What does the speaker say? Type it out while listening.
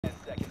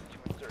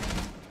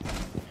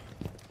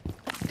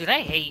Dude,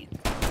 I hate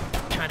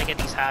trying to get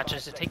these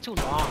hatches. It takes too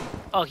long.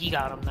 Oh, he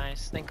got him.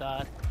 Nice. Thank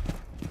God.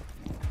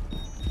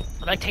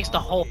 It like takes the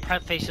whole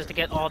prep phase just to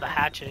get all the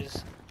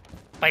hatches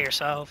by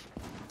yourself.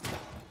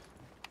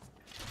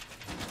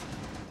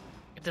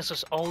 If this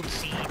was old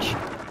Siege,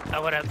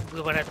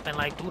 we would have been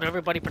like, dude,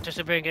 everybody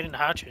participate in getting the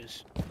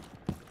hatches.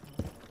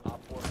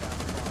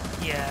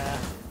 Yeah,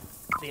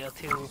 the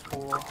O2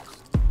 pool.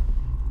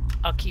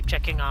 I'll keep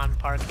checking on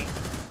parking.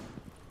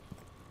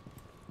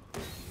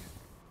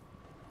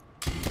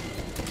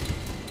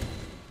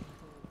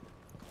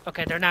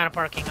 Okay, they're not in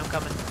parking. I'm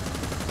coming.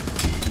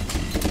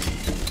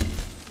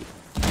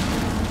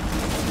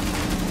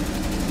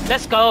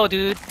 Let's go,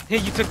 dude. You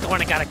took the one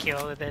and got a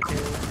kill with it, dude.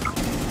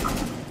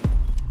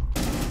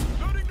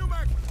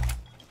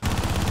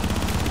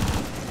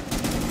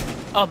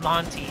 Oh,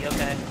 Monty.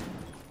 Okay.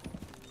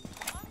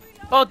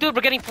 Oh, dude,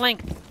 we're getting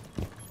flanked.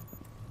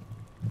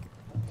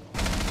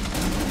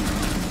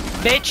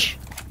 Bitch.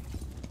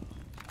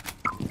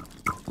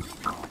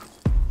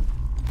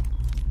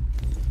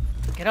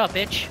 Get up,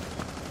 bitch.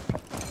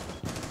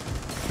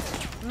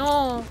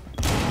 No.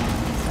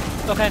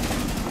 Okay.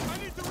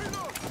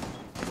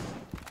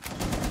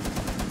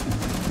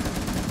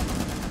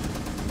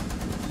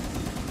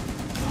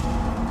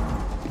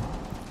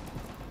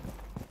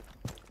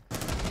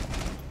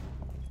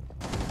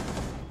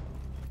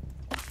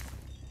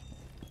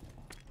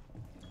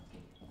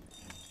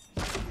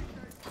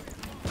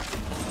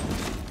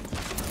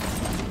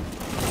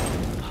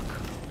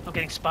 I'm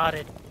getting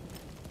spotted.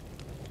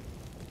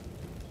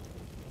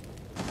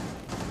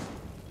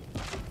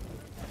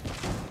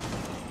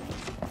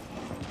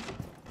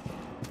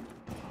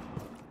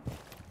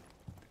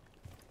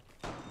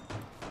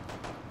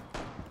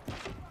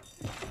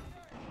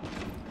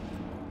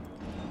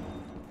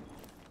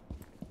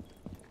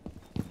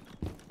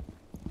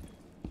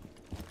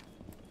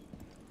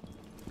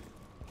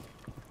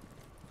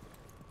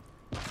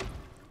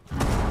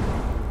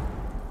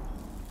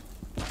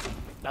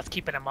 That's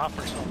keeping him off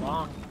for so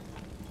long.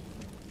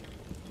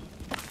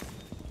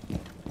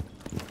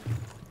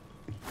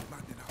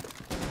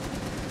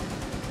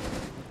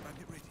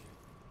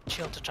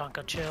 Chill,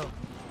 Tachanka, chill.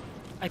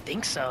 I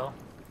think so.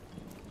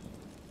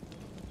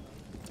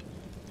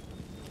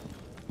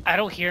 I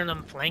don't hear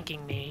them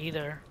flanking me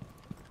either.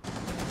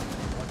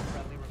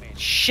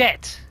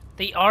 Shit!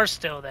 They are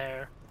still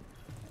there.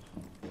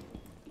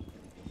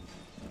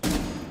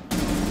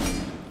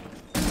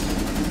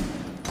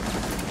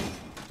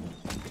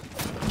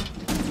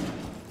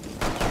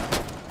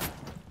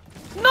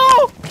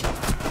 No!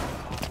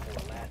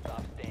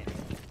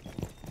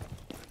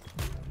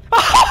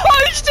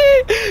 Oh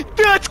shit!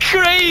 That's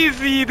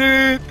crazy,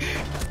 dude!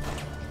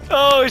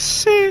 Oh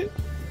shit!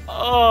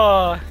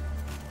 Oh,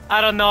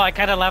 I don't know. I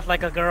kind of laughed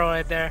like a girl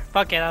right there.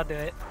 Fuck it, I'll do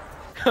it.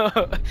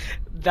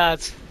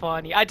 That's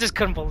funny. I just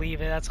couldn't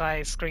believe it. That's why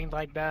I screamed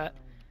like that.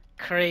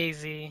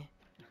 Crazy.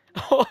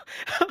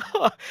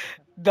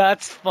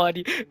 That's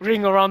funny.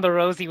 Ring around the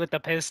rosy with the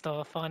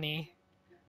pistol. Funny.